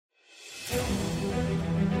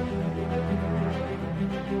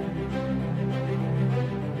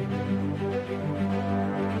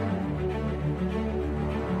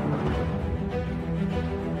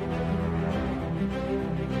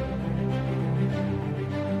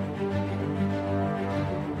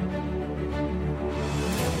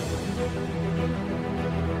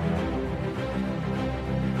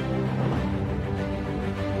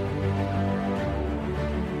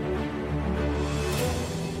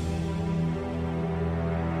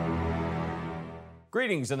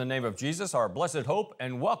Greetings in the name of Jesus, our blessed hope,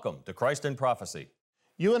 and welcome to Christ in Prophecy.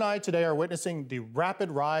 You and I today are witnessing the rapid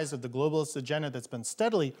rise of the globalist agenda that's been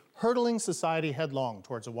steadily hurtling society headlong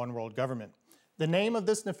towards a one-world government. The name of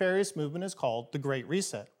this nefarious movement is called the Great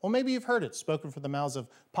Reset. Well, maybe you've heard it spoken from the mouths of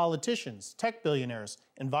politicians, tech billionaires,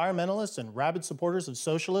 environmentalists, and rabid supporters of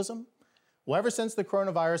socialism. Well, ever since the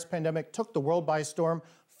coronavirus pandemic took the world by storm,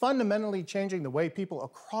 fundamentally changing the way people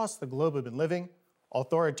across the globe have been living,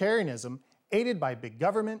 authoritarianism, aided by big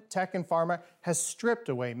government, tech, and pharma, has stripped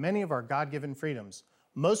away many of our God-given freedoms.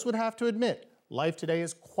 Most would have to admit, life today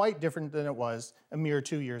is quite different than it was a mere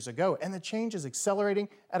 2 years ago, and the change is accelerating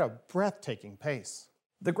at a breathtaking pace.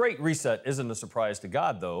 The Great Reset isn't a surprise to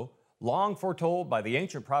God, though. Long foretold by the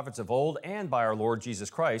ancient prophets of old and by our Lord Jesus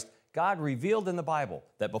Christ, God revealed in the Bible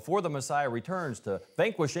that before the Messiah returns to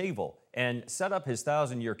vanquish evil and set up his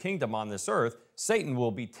 1,000-year kingdom on this earth, Satan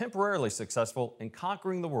will be temporarily successful in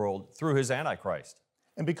conquering the world through his Antichrist.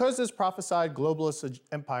 And because this prophesied globalist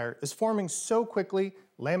empire is forming so quickly,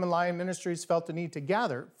 Lamb and Lion Ministries felt the need to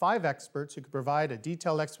gather 5 experts who could provide a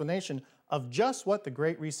detailed explanation of just what the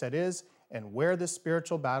Great Reset is and where this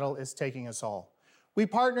spiritual battle is taking us all. We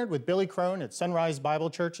partnered with Billy Crone at Sunrise Bible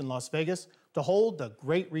Church in Las Vegas to hold the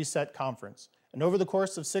Great Reset Conference. And over the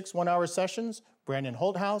course of 6 one-hour sessions, Brandon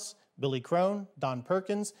Holthouse, Billy Crone, Don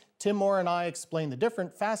Perkins, Tim Moore, and I explained the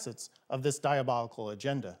different facets of this diabolical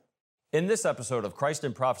agenda. In this episode of Christ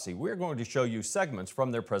in Prophecy, we're going to show you segments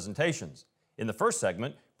from their presentations. In the first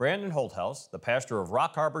segment, Brandon Holthouse, the pastor of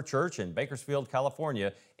Rock Harbor Church in Bakersfield,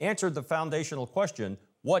 California, answered the foundational question,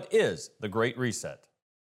 what is the Great Reset?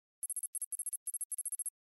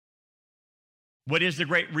 What is the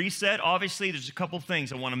Great Reset? Obviously, there's a couple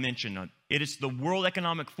things I want to mention. It is the World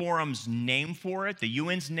Economic Forum's name for it, the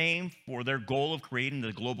UN's name for their goal of creating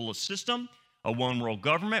the globalist system, a one-world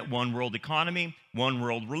government, one-world economy,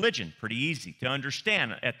 one-world religion. Pretty easy to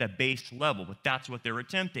understand at the base level, but that's what they're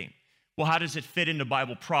attempting. Well, how does it fit into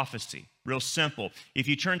Bible prophecy? Real simple. If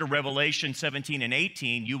you turn to Revelation 17 and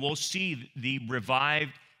 18, you will see the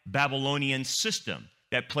revived Babylonian system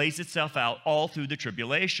that plays itself out all through the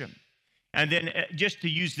tribulation. And then just to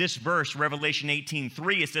use this verse, Revelation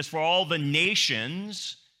 18:3, it says, for all the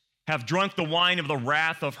nations have drunk the wine of the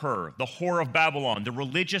wrath of her, the whore of Babylon, the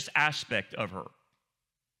religious aspect of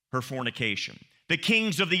her fornication. The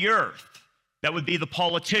kings of the earth, that would be the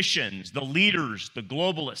politicians, the leaders, the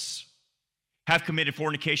globalists, have committed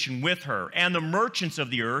fornication with her. And the merchants of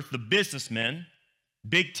the earth, the businessmen,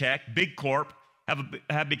 big tech, big corp,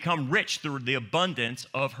 have become rich through the abundance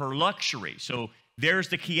of her luxury. So there's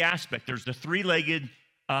the key aspect. There's the three-legged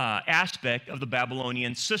aspect of the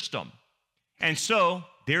Babylonian system. And so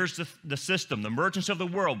there's the system. The merchants of the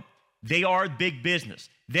world, they are big business.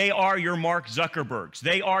 They are your Mark Zuckerbergs.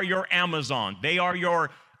 They are your Amazon. They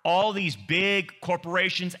are all these big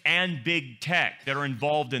corporations and big tech that are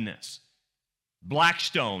involved in this.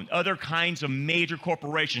 Blackstone, other kinds of major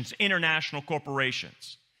corporations, international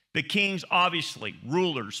corporations. The kings, obviously,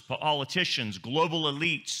 rulers, politicians, global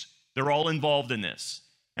elites, they're all involved in this.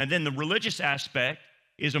 And then the religious aspect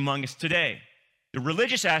is among us today. The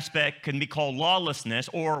religious aspect can be called lawlessness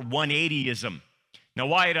or 180ism. Now,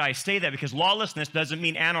 why did I say that? Because lawlessness doesn't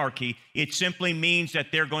mean anarchy. It simply means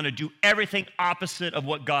that they're going to do everything opposite of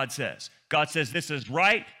what God says. God says this is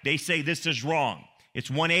right. They say this is wrong. It's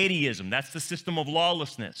 180ism. That's the system of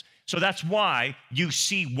lawlessness. So that's why you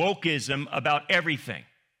see wokeism about everything.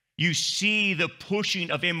 You see the pushing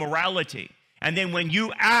of immorality. And then when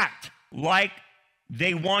you act like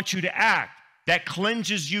they want you to act, that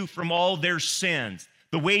cleanses you from all their sins.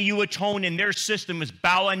 The way you atone in their system is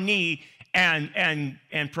bow a knee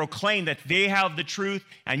and proclaim that they have the truth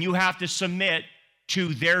and you have to submit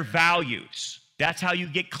to their values. That's how you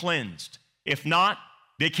get cleansed. If not,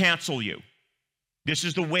 they cancel you. This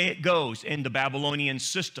is the way it goes in the Babylonian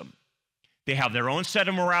system. They have their own set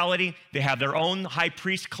of morality. They have their own high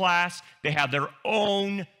priest class. They have their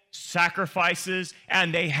own sacrifices,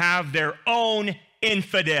 and they have their own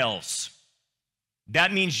infidels.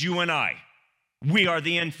 That means you and I. We are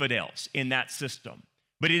the infidels in that system.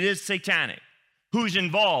 But it is satanic. Who's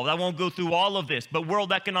involved? I won't go through all of this, but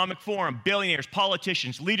World Economic Forum, billionaires,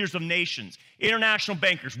 politicians, leaders of nations, international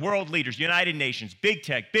bankers, world leaders, United Nations, big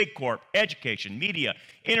tech, big corp, education, media,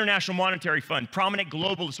 International Monetary Fund, prominent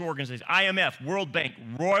globalist organizations, IMF, World Bank,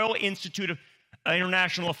 Royal Institute of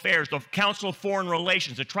International Affairs, the Council of Foreign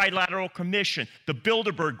Relations, the Trilateral Commission, the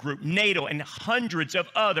Bilderberg Group, NATO, and hundreds of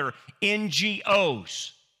other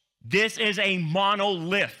NGOs. This is a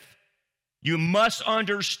monolith. You must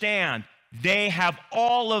understand they have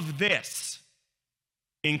all of this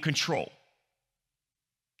in control.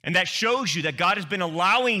 And that shows you that God has been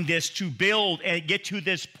allowing this to build and get to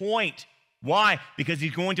this point. Why? Because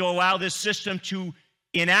he's going to allow this system to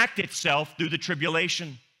enact itself through the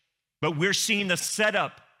tribulation. But we're seeing the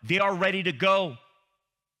setup. They are ready to go.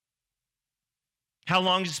 How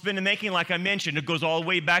long has it been in making? Like I mentioned, it goes all the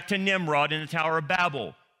way back to Nimrod and the Tower of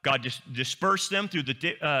Babel. God dispersed them through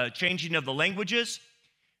the changing of the languages.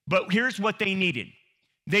 But here's what they needed.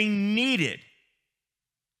 They needed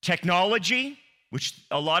technology, which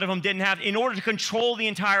a lot of them didn't have. In order to control the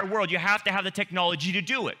entire world, you have to have the technology to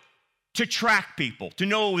do it, to track people, to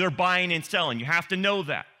know they're buying and selling. You have to know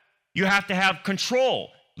that. You have to have control.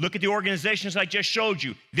 Look at the organizations I just showed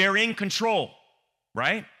you. They're in control,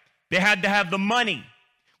 right? They had to have the money.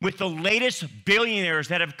 With the latest billionaires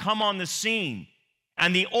that have come on the scene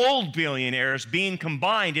and the old billionaires being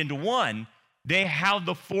combined into one, they have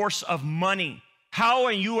the force of money. How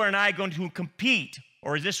are you and I going to compete,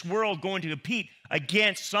 or is this world going to compete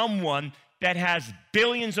against someone that has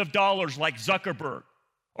billions of dollars like Zuckerberg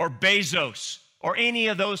or Bezos or any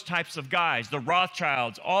of those types of guys, the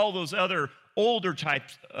Rothschilds, all those other older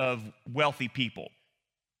types of wealthy people?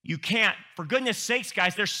 You can't. For goodness sakes,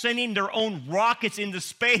 guys, they're sending their own rockets into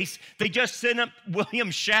space. They just sent up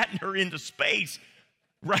William Shatner into space,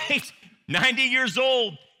 right? 90 years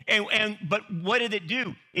old. But what did it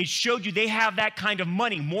do? It showed you they have that kind of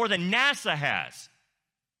money, more than NASA has.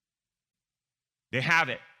 They have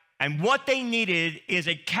it. And what they needed is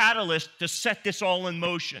a catalyst to set this all in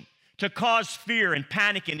motion, to cause fear and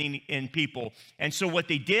panic in people. And so what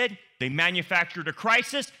they did, they manufactured a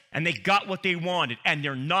crisis, and they got what they wanted, and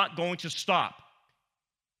they're not going to stop.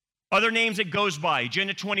 Other names it goes by: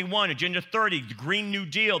 Agenda 21, Agenda 30, the Green New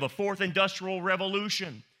Deal, the Fourth Industrial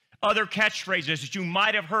Revolution. Other catchphrases that you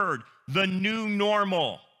might have heard: the new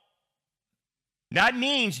normal. That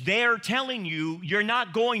means they're telling you you're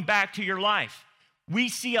not going back to your life. We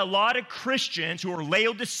see a lot of Christians who are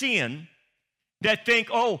Laodicean that think,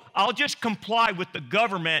 oh, I'll just comply with the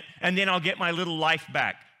government and then I'll get my little life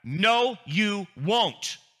back. No, you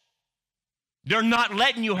won't. They're not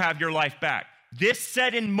letting you have your life back. This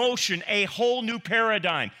set in motion a whole new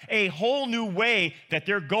paradigm, a whole new way that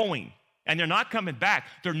they're going. And they're not coming back.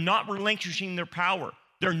 They're not relinquishing their power.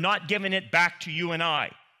 They're not giving it back to you and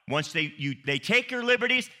I. Once they take your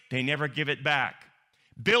liberties, they never give it back.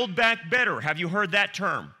 Build back better. Have you heard that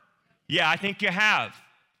term? Yeah, I think you have.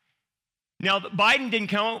 Now, Biden didn't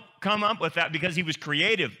come up with that because he was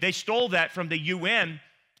creative. They stole that from the UN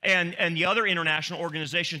and the other international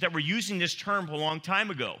organizations that were using this term a long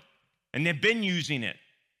time ago. And they've been using it.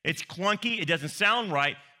 It's clunky. It doesn't sound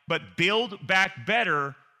right. But build back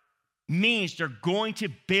better means they're going to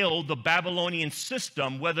build the Babylonian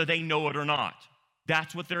system whether they know it or not.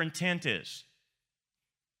 That's what their intent is.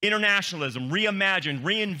 Internationalism, reimagine,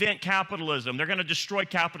 reinvent capitalism. They're going to destroy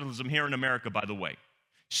capitalism here in America, by the way.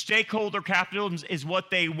 Stakeholder capitalism is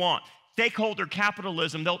what they want. Stakeholder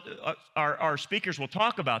capitalism, our speakers will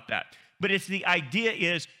talk about that. But it's the idea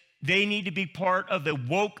is they need to be part of the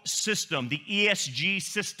woke system, the ESG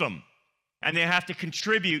system. And they have to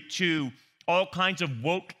contribute to all kinds of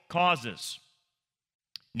woke causes.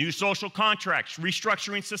 New social contracts,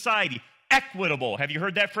 restructuring society, equitable. Have you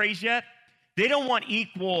heard that phrase yet? They don't want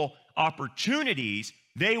equal opportunities.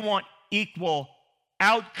 They want equal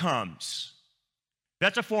outcomes.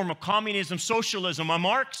 That's a form of communism, socialism, or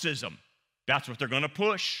Marxism. That's what they're going to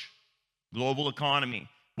push. Global economy.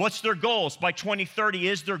 What's their goals? By 2030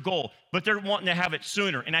 is their goal, but they're wanting to have it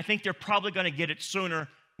sooner. And I think they're probably going to get it sooner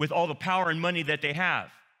with all the power and money that they have.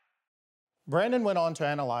 Brandon went on to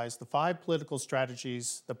analyze the 5 political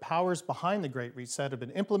strategies the powers behind the Great Reset have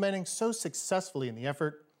been implementing so successfully in the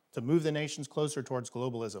effort to move the nations closer towards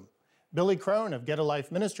globalism. Billy Crone of Get a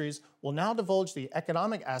Life Ministries will now divulge the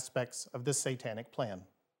economic aspects of this satanic plan.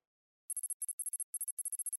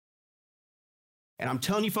 And I'm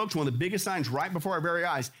telling you folks, one of the biggest signs right before our very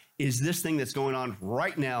eyes is this thing that's going on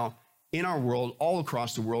right now in our world, all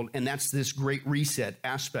across the world, and that's this Great Reset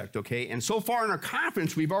aspect, okay? And so far in our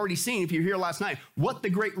conference, we've already seen, if you were here last night, what the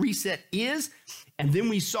Great Reset is, and then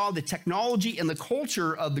we saw the technology and the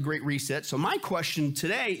culture of the Great Reset. So my question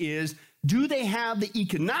today is, do they have the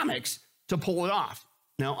economics to pull it off?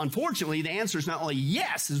 Now, unfortunately, the answer is not only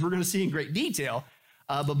yes, as we're going to see in great detail,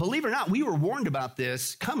 but believe it or not, we were warned about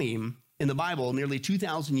this coming in the Bible nearly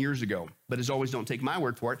 2,000 years ago. But as always, don't take my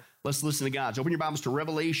word for it. Let's listen to God's. Open your Bibles to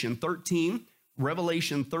Revelation 13.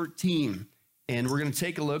 Revelation 13. And we're going to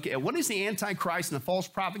take a look at what is the Antichrist and the false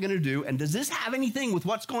prophet going to do, and does this have anything with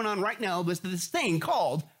what's going on right now with this thing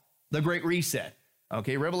called the Great Reset?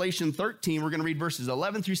 Okay, Revelation 13, we're going to read verses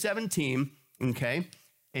 11 through 17, okay?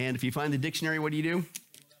 And if you find the dictionary, what do?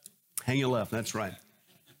 Hang your left, that's right.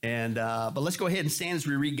 And but let's go ahead and stand as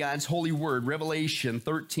we read God's holy word, Revelation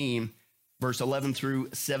 13, verse 11 through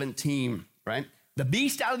 17, right? The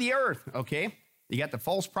beast out of the earth, okay? You got the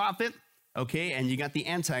false prophet, okay, and you got the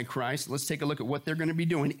Antichrist. Let's take a look at what they're going to be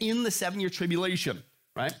doing in the 7-year tribulation,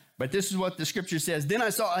 right? But this is what the scripture says. Then I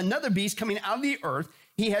saw another beast coming out of the earth.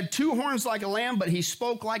 He had 2 horns like a lamb, but he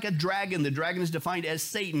spoke like a dragon. The dragon is defined as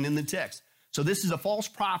Satan in the text. So this is a false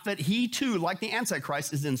prophet. He too, like the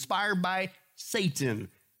Antichrist, is inspired by Satan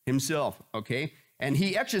himself, okay? And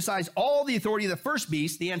he exercised all the authority of the first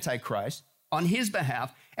beast, the Antichrist, on his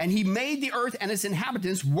behalf, and he made the earth and its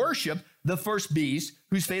inhabitants worship the first beast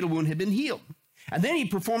whose fatal wound had been healed. And then he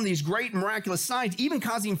performed these great miraculous signs, even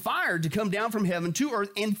causing fire to come down from heaven to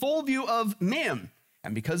earth in full view of men.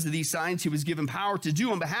 And because of these signs, he was given power to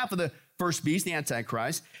do on behalf of the first beast, the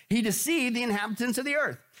Antichrist. He deceived the inhabitants of the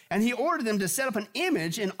earth. And he ordered them to set up an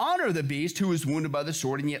image in honor of the beast who was wounded by the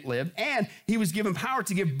sword and yet lived. And he was given power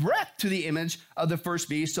to give breath to the image of the first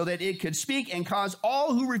beast so that it could speak and cause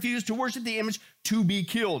all who refused to worship the image to be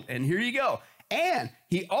killed. And here you go. And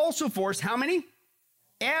he also forced how many?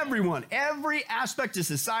 Everyone, every aspect of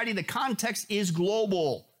society. The context is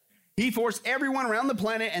global. He forced everyone around the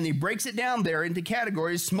planet, and he breaks it down there into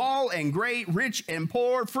categories: small and great, rich and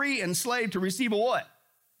poor, free and slave, to receive a what?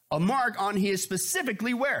 A mark on his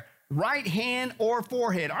specifically where? Right hand or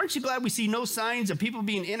forehead. Aren't you glad we see no signs of people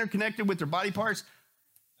being interconnected with their body parts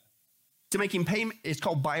to making payment? It's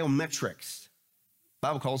called biometrics. The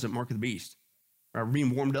Bible calls it mark of the beast. We're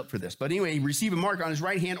being warmed up for this. But anyway, he received a mark on his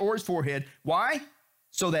right hand or his forehead. Why?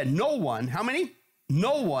 So that no one, how many?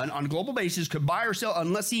 No one on a global basis could buy or sell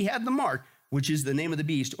unless he had the mark, which is the name of the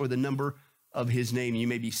beast or the number of his name. You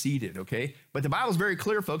may be seated, okay? But the Bible's very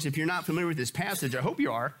clear, folks. If you're not familiar with this passage, I hope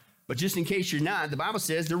you are. But just in case you're not, the Bible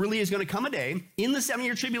says there really is going to come a day in the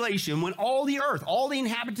 7-year tribulation when all the earth, all the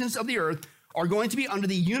inhabitants of the earth are going to be under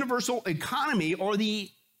the universal economy or the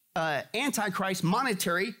Antichrist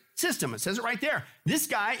monetary system. It says it right there. This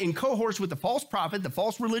guy in cohorts with the false prophet, the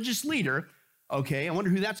false religious leader. Okay, I wonder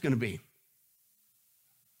who that's going to be.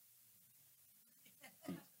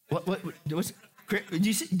 Did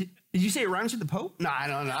you say it rhymes with the Pope? No, I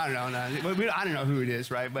don't know. I don't know who it is,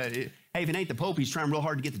 right? But hey, if it ain't the Pope, he's trying real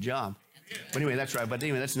hard to get the job. But anyway, that's right. But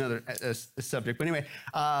anyway, that's another subject. But anyway,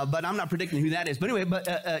 but I'm not predicting who that is. But anyway,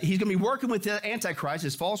 he's going to be working with the Antichrist,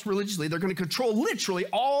 his false religious leader. They're going to control literally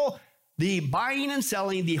all the buying and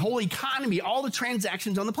selling, the whole economy, all the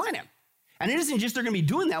transactions on the planet. And it isn't just they're going to be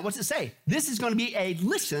doing that. What's it say? This is going to be a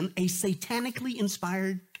satanically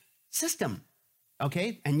inspired system.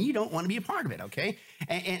 Okay? And you don't want to be a part of it, okay?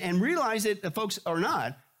 And realize it, folks, or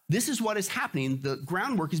not, this is what is happening. The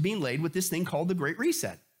groundwork is being laid with this thing called the Great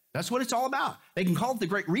Reset. That's what it's all about. They can call it the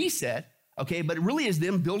Great Reset, okay? But it really is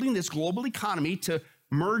them building this global economy to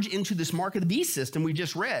merge into this mark of the beast system we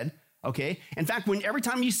just read, okay? In fact, every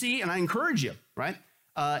time you see, and I encourage you, right?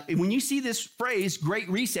 When you see this phrase, Great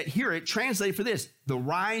Reset, hear it, translate for this: the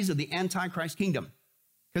rise of the Antichrist kingdom.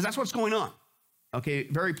 Because that's what's going on. Okay,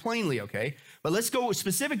 very plainly, okay? But let's go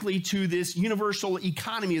specifically to this universal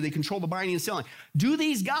economy. They control the buying and selling. Do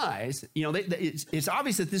these guys, it's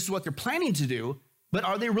obvious that this is what they're planning to do, but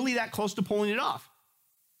are they really that close to pulling it off?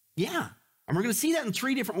 Yeah, and we're going to see that in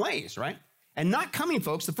 3 different ways, right? And not coming,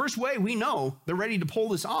 folks, the first way we know they're ready to pull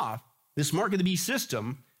this off, this mark of the beast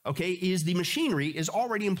system, okay, is the machinery is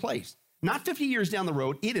already in place. Not 50 years down the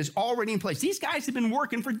road, it is already in place. These guys have been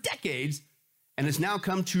working for decades, and it's now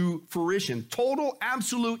come to fruition. Total,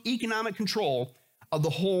 absolute economic control of the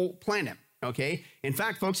whole planet, okay? In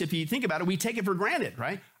fact, folks, if you think about it, we take it for granted,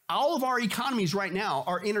 right? All of our economies right now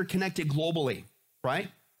are interconnected globally, right?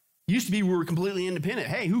 Used to be we were completely independent.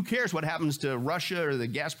 Hey, who cares what happens to Russia or the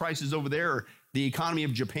gas prices over there or the economy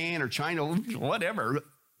of Japan or China, whatever.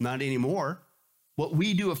 Not anymore. What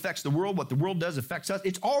we do affects the world. What the world does affects us.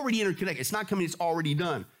 It's already interconnected. It's not coming, it's already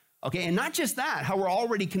done, okay? And not just that, how we're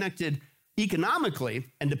already connected economically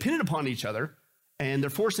and dependent upon each other, and they're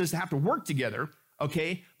forcing us to have to work together,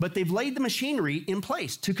 okay? But they've laid the machinery in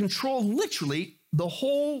place to control literally the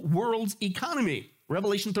whole world's economy,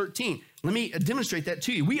 Revelation 13. Let me demonstrate that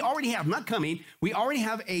to you. We already have, not coming, we already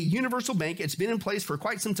have a universal bank. It's been in place for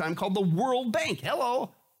quite some time called the World Bank.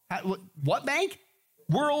 Hello. What bank?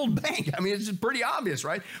 World Bank. I mean, it's pretty obvious,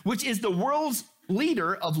 right? Which is the world's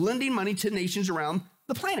leader of lending money to nations around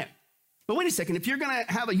the planet. But wait a second, if you're going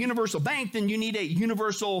to have a universal bank, then you need a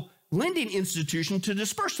universal lending institution to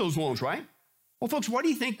disperse those loans, right? Well, folks, what do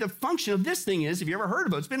you think the function of this thing is? Have you ever heard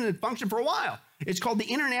of it? It's been in function for a while. It's called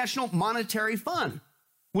the International Monetary Fund,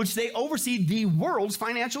 which they oversee the world's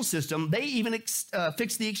financial system. They even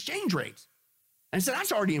fix the exchange rates. And so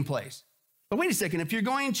that's already in place. But wait a second, if you're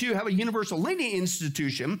going to have a universal lending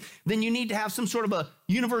institution, then you need to have some sort of a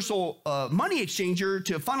universal money exchanger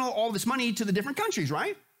to funnel all this money to the different countries,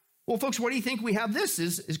 right? Well, folks, what do you think we have this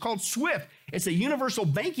is called SWIFT. It's a universal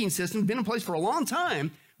banking system, been in place for a long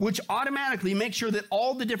time, which automatically makes sure that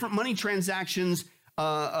all the different money transactions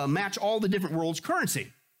match all the different world's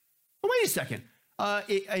currency. But wait a second.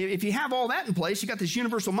 If you have all that in place, you got this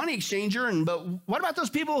universal money exchanger, but what about those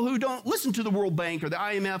people who don't listen to the World Bank or the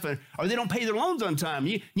IMF, or they don't pay their loans on time?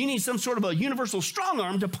 You need some sort of a universal strong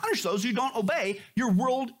arm to punish those who don't obey your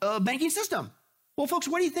world banking system. Well, folks,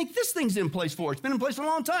 what do you think this thing's in place for? It's been in place for a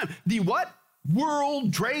long time. The what?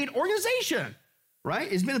 World Trade Organization,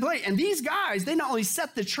 right? It's been in place. And these guys, they not only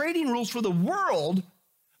set the trading rules for the world,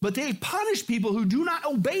 but they punish people who do not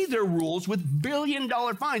obey their rules with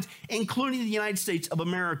billion-dollar fines, including the United States of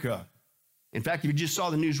America. In fact, if you just saw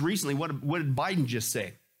the news recently, what did Biden just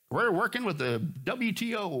say? We're working with the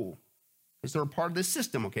WTO because they're a part of this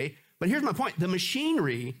system, okay? But here's my point. The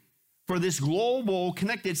machinery for this global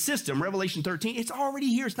connected system, Revelation 13, it's already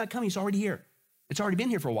here. It's not coming. It's already here. It's already been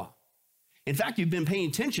here for a while. In fact, you've been paying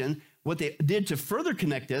attention. What they did to further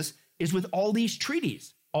connect us is with all these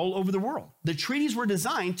treaties all over the world. The treaties were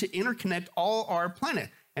designed to interconnect all our planet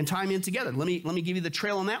and tie them in together. Let me give you the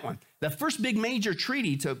trail on that one. The first big major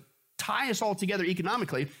treaty to tie us all together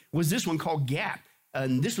economically was this one called GATT.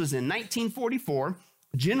 And this was in 1944,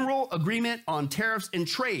 General Agreement on Tariffs and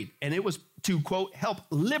Trade. And it was to, quote, help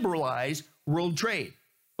liberalize world trade.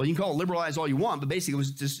 Well, you can call it liberalize all you want, but basically it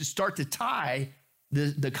was to start to tie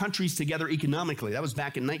the countries together economically. That was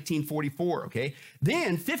back in 1944, okay?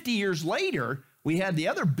 Then 50 years later, we had the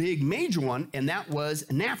other big major one, and that was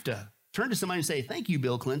NAFTA. Turn to somebody and say, thank you,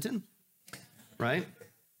 Bill Clinton, right?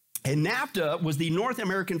 And NAFTA was the North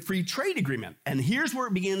American Free Trade Agreement. And here's where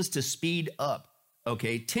it begins to speed up,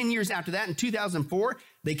 okay? 10 years after that, in 2004,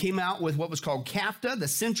 they came out with what was called CAFTA, the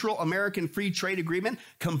Central American Free Trade Agreement,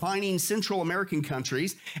 combining Central American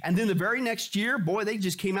countries. And then the very next year, boy, they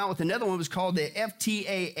just came out with another one. It was called the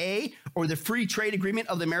FTAA, or the Free Trade Agreement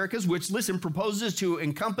of the Americas, which, listen, proposes to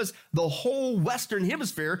encompass the whole Western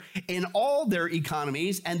Hemisphere in all their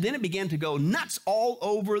economies. And then it began to go nuts all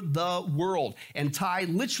over the world and tie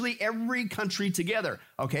literally every country together,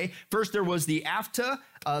 okay? First, there was the AFTA,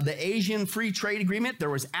 the Asian Free Trade Agreement.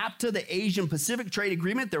 There was APTA, the Asian Pacific Trade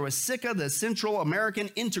Agreement. There was SICA, the Central American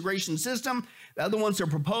Integration System. The other ones that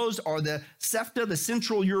are proposed are the CEFTA, the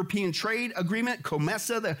Central European Trade Agreement,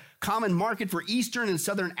 COMESA, the Common Market for Eastern and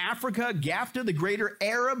Southern Africa, GAFTA, the Greater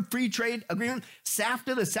Arab Free Trade Agreement,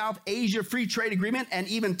 SAFTA, the South Asia Free Trade Agreement, and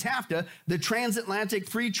even TAFTA, the Transatlantic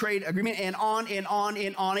Free Trade Agreement, and on and on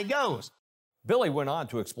and on it goes. Billy went on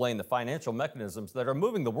to explain the financial mechanisms that are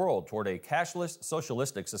moving the world toward a cashless,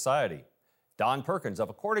 socialistic society. Don Perkins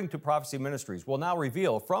of According to Prophecy Ministries will now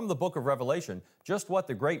reveal from the book of Revelation just what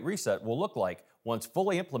the Great Reset will look like once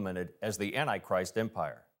fully implemented as the Antichrist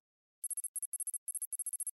empire.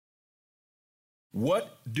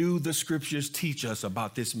 What do the scriptures teach us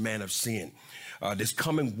about this man of sin, this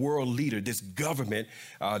coming world leader, this government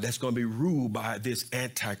that's going to be ruled by this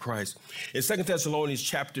Antichrist? In 2 Thessalonians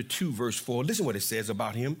chapter 2, verse 4, listen what it says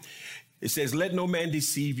about him. It says, let no man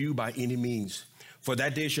deceive you by any means. For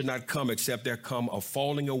that day should not come except there come a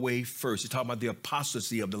falling away first. It's talking about the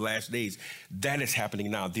apostasy of the last days. That is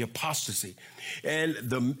happening now, the apostasy. And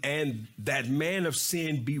that man of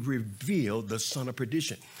sin be revealed, the son of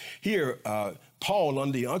perdition. Here, Paul,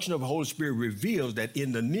 under the unction of the Holy Spirit, reveals that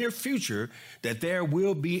in the near future, that there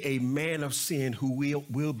will be a man of sin who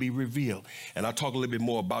will be revealed. And I'll talk a little bit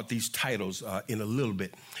more about these titles in a little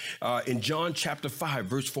bit. In John chapter 5,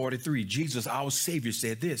 verse 43, Jesus, our Savior,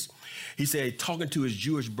 said this. He said, talking to his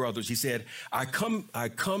Jewish brothers, he said, I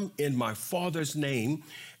come in my Father's name,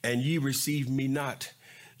 and ye receive me not.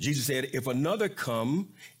 Jesus said, if another come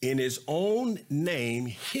in his own name,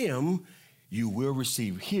 him you will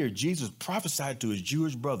receive. Here, Jesus prophesied to his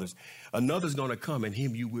Jewish brothers, another's going to come and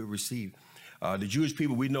him you will receive. The Jewish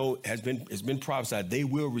people we know has been prophesied they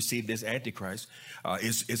will receive this Antichrist.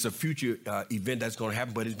 It's a future event that's going to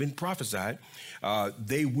happen, but it's been prophesied.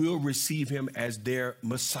 They will receive him as their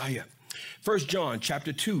Messiah. 1 John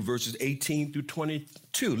chapter 2, verses 18 through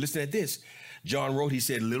 22. Listen at this. John wrote, he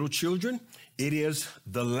said, little children, it is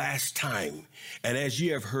the last time. And as ye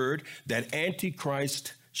have heard that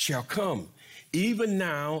Antichrist shall come, even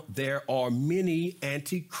now there are many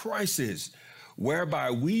Antichrists,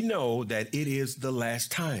 whereby we know that it is the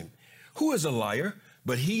last time. Who is a liar?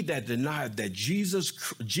 But he that denieth that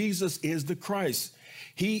Jesus is the Christ.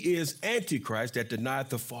 He is Antichrist that denieth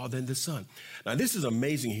the Father and the Son. Now, this is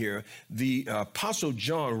amazing here. The Apostle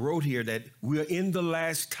John wrote here that we're in the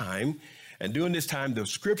last time. And during this time, the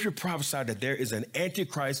scripture prophesied that there is an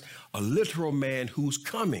Antichrist, a literal man who's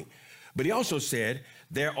coming. But he also said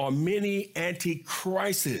there are many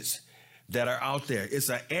Antichrists that are out there. It's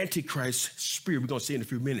an Antichrist spirit. We're going to see in a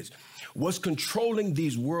few minutes. What's controlling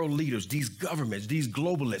these world leaders, these governments, these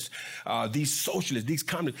globalists, these socialists, these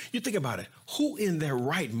communists? You think about it. Who in their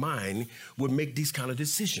right mind would make these kind of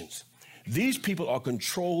decisions? These people are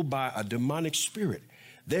controlled by a demonic spirit.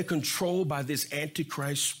 They're controlled by this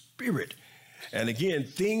Antichrist spirit. And again,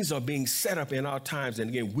 things are being set up in our times. And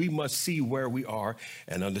again, we must see where we are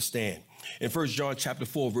and understand. In 1 John chapter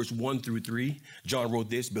 4, verse 1 through 3, John wrote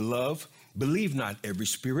this, Beloved, believe not every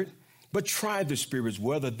spirit, but try the spirits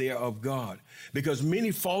whether they are of God, because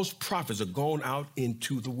many false prophets are gone out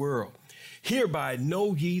into the world. Hereby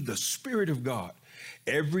know ye the Spirit of God.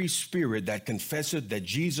 Every spirit that confesseth that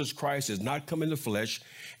Jesus Christ is not come in the flesh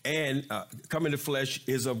and come in the flesh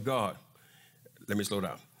is of God. Let me slow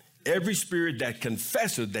down. Every spirit that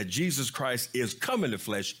confesseth that Jesus Christ is come in the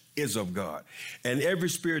flesh is of God. And every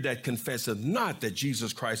spirit that confesseth not that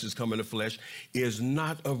Jesus Christ is come in the flesh is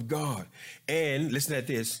not of God. And listen at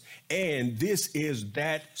this. And this is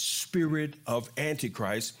that spirit of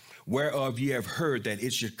Antichrist, whereof ye have heard that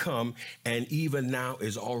it should come, and even now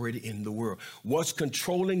is already in the world. What's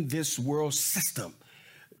controlling this world system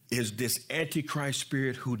is this Antichrist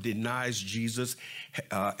spirit who denies Jesus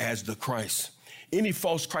as the Christ. Any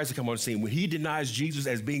false Christ that come on the scene, when he denies Jesus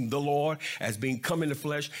as being the Lord, as being come in the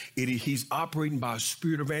flesh, he's operating by a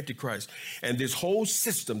spirit of Antichrist. And this whole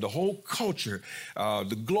system, the whole culture,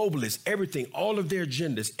 the globalists, everything, all of their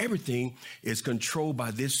agendas, everything is controlled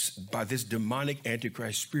by this demonic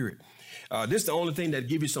Antichrist spirit. This is the only thing that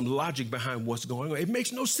gives you some logic behind what's going on. It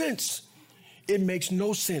makes no sense. It makes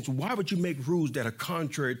no sense. Why would you make rules that are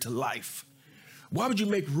contrary to life? Why would you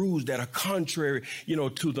make rules that are contrary,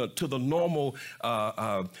 to the normal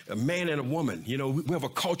man and a woman? We have a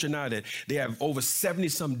culture now that they have over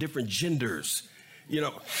 70-some different genders.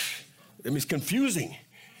 It's confusing.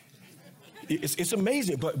 It's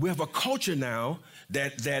amazing, but we have a culture now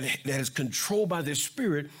that is controlled by this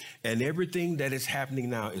spirit, and everything that is happening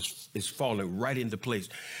now is falling right into place.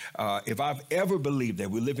 If I've ever believed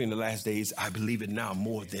that we're living in the last days, I believe it now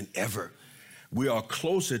more than ever. We are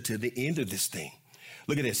closer to the end of this thing.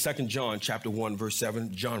 Look at this, 2 John chapter 1, verse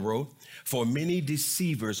 7, John wrote, For many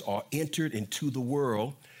deceivers are entered into the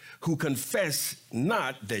world who confess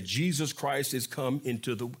not that Jesus Christ is come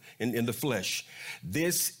into in the flesh.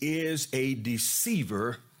 This is a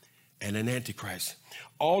deceiver and an Antichrist.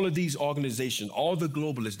 All of these organizations, all the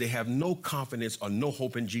globalists, they have no confidence or no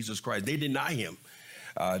hope in Jesus Christ. They deny him.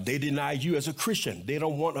 They deny you as a Christian. They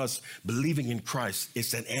don't want us believing in Christ.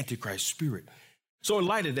 It's an Antichrist spirit. So in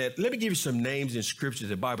light of that, let me give you some names in scriptures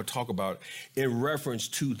the Bible talk about in reference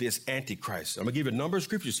to this Antichrist. I'm going to give you a number of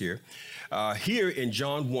scriptures here. Here in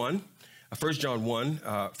John 1, 1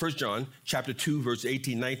 John chapter 2, verse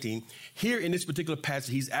 18, 19. Here in this particular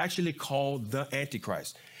passage, he's actually called the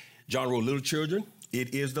Antichrist. John wrote, Little children,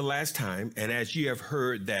 it is the last time, and as ye have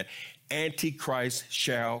heard that Antichrist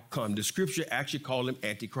shall come. The scripture actually called him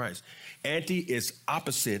Antichrist. Anti is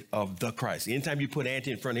opposite of the Christ. Anytime you put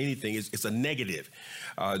anti in front of anything, it's a negative.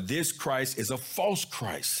 This Christ is a false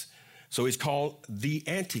Christ. So it's called the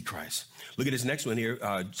Antichrist. Look at this next one here.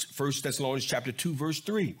 1 Thessalonians chapter 2, verse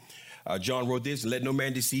 3. John wrote this, Let no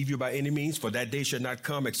man deceive you by any means, for that day shall not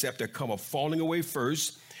come except there come a falling away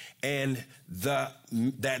first, and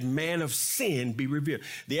that man of sin be revealed.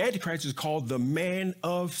 The Antichrist is called the man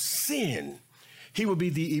of sin. He will be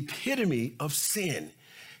the epitome of sin.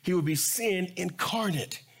 He will be sin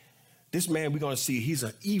incarnate. This man we're going to see, he's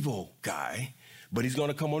an evil guy, but he's going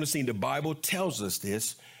to come on the scene. The Bible tells us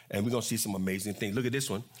this, and we're going to see some amazing things. Look at this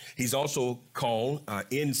one. He's also called,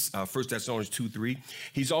 in 1 Thessalonians 2:3,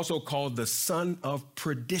 he's also called the son of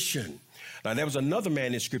perdition. Now, there was another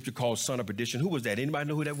man in scripture called son of perdition. Who was that? Anybody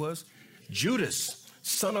know who that was? Judas,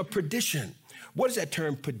 son of perdition. What does that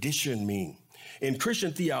term perdition mean? In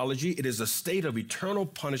Christian theology, it is a state of eternal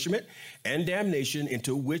punishment and damnation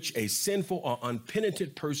into which a sinful or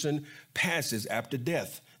unpenitent person passes after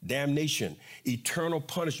death. Damnation, eternal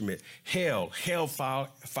punishment, hell,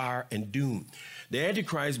 hellfire, and doom. The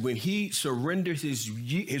Antichrist, when he surrenders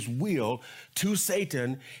his will to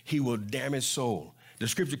Satan, he will damn his soul. The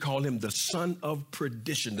scripture called him the son of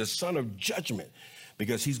perdition, the son of judgment,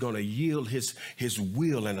 because he's going to yield his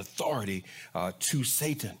will and authority to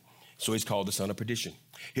Satan. So he's called the son of perdition.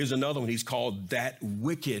 Here's another one. He's called that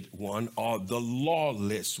wicked one, or the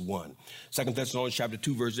lawless one. 2 Thessalonians chapter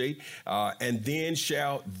 2, verse 8, and then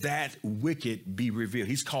shall that wicked be revealed.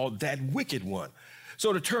 He's called that wicked one.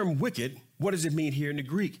 So the term wicked, what does it mean here in the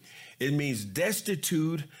Greek? It means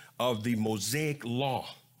destitute of the Mosaic law,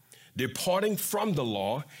 departing from the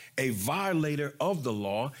law, a violator of the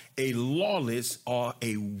law, a lawless or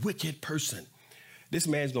a wicked person. This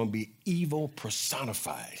man's going to be evil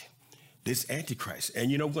personified, this Antichrist. And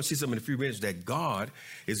you know, we're going to see something in a few minutes that God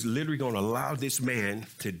is literally going to allow this man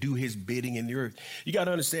to do his bidding in the earth. You got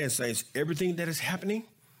to understand, saints, everything that is happening,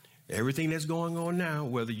 everything that's going on now,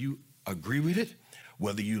 whether you agree with it,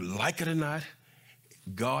 whether you like it or not,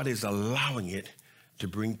 God is allowing it to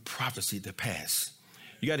bring prophecy to pass.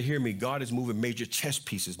 You got to hear me. God is moving major chess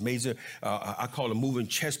pieces, I call them moving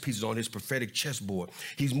chess pieces on his prophetic chessboard.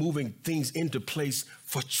 He's moving things into place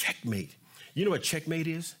for checkmate. You know what checkmate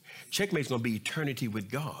is? Checkmate's going to be eternity with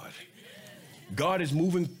God. God is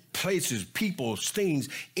moving places, people, things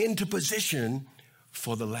into position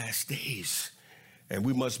for the last days. And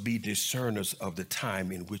we must be discerners of the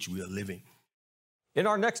time in which we are living. In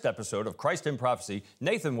our next episode of Christ in Prophecy,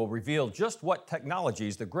 Nathan will reveal just what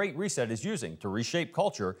technologies the Great Reset is using to reshape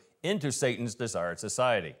culture into Satan's desired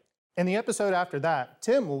society. In the episode after that,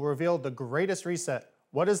 Tim will reveal the greatest reset.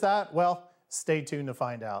 What is that? Well, stay tuned to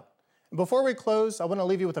find out. And before we close, I want to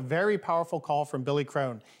leave you with a very powerful call from Billy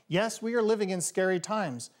Crone. Yes, we are living in scary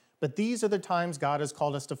times, but these are the times God has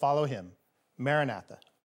called us to follow him. Maranatha.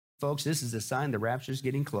 Folks, this is a sign the rapture's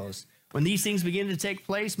getting close. When these things begin to take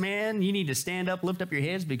place, man, you need to stand up, lift up your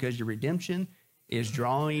heads, because your redemption is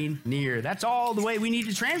drawing near. That's all the way we need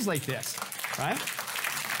to translate this, right?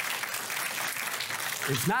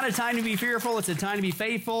 It's not a time to be fearful. It's a time to be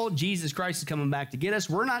faithful. Jesus Christ is coming back to get us.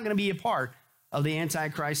 We're not going to be a part of the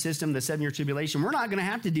Antichrist system, the 7-year tribulation. We're not going to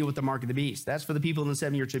have to deal with the mark of the beast. That's for the people in the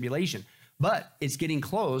 7-year tribulation. But it's getting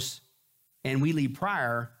close, and we leave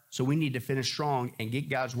prior, so we need to finish strong and get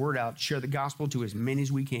God's word out, share the gospel to as many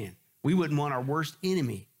as we can. We wouldn't want our worst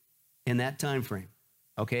enemy in that time frame,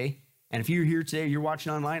 okay? And if you're here today, you're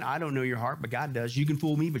watching online, I don't know your heart, but God does. You can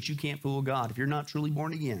fool me, but you can't fool God. If you're not truly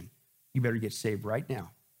born again, you better get saved right now.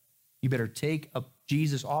 You better take up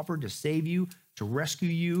Jesus' offer to save you, to rescue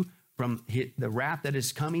you from the wrath that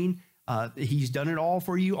is coming. He's done it all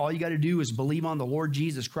for you. All you got to do is believe on the Lord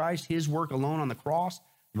Jesus Christ, his work alone on the cross.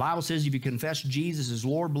 The Bible says if you confess Jesus as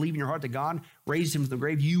Lord, believe in your heart that God raised him from the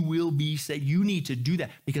grave, you will be saved. You need to do that.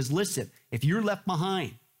 Because listen, if you're left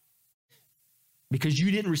behind because you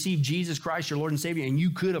didn't receive Jesus Christ, your Lord and Savior, and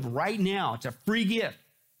you could have right now, it's a free gift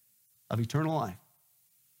of eternal life,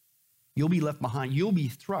 you'll be left behind. You'll be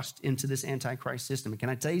thrust into this Antichrist system. And can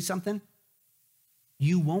I tell you something?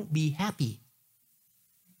 You won't be happy.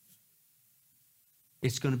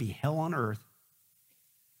 It's going to be hell on earth.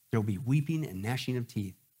 There'll be weeping and gnashing of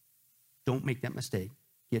teeth. Don't make that mistake.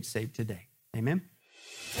 Get saved today. Amen.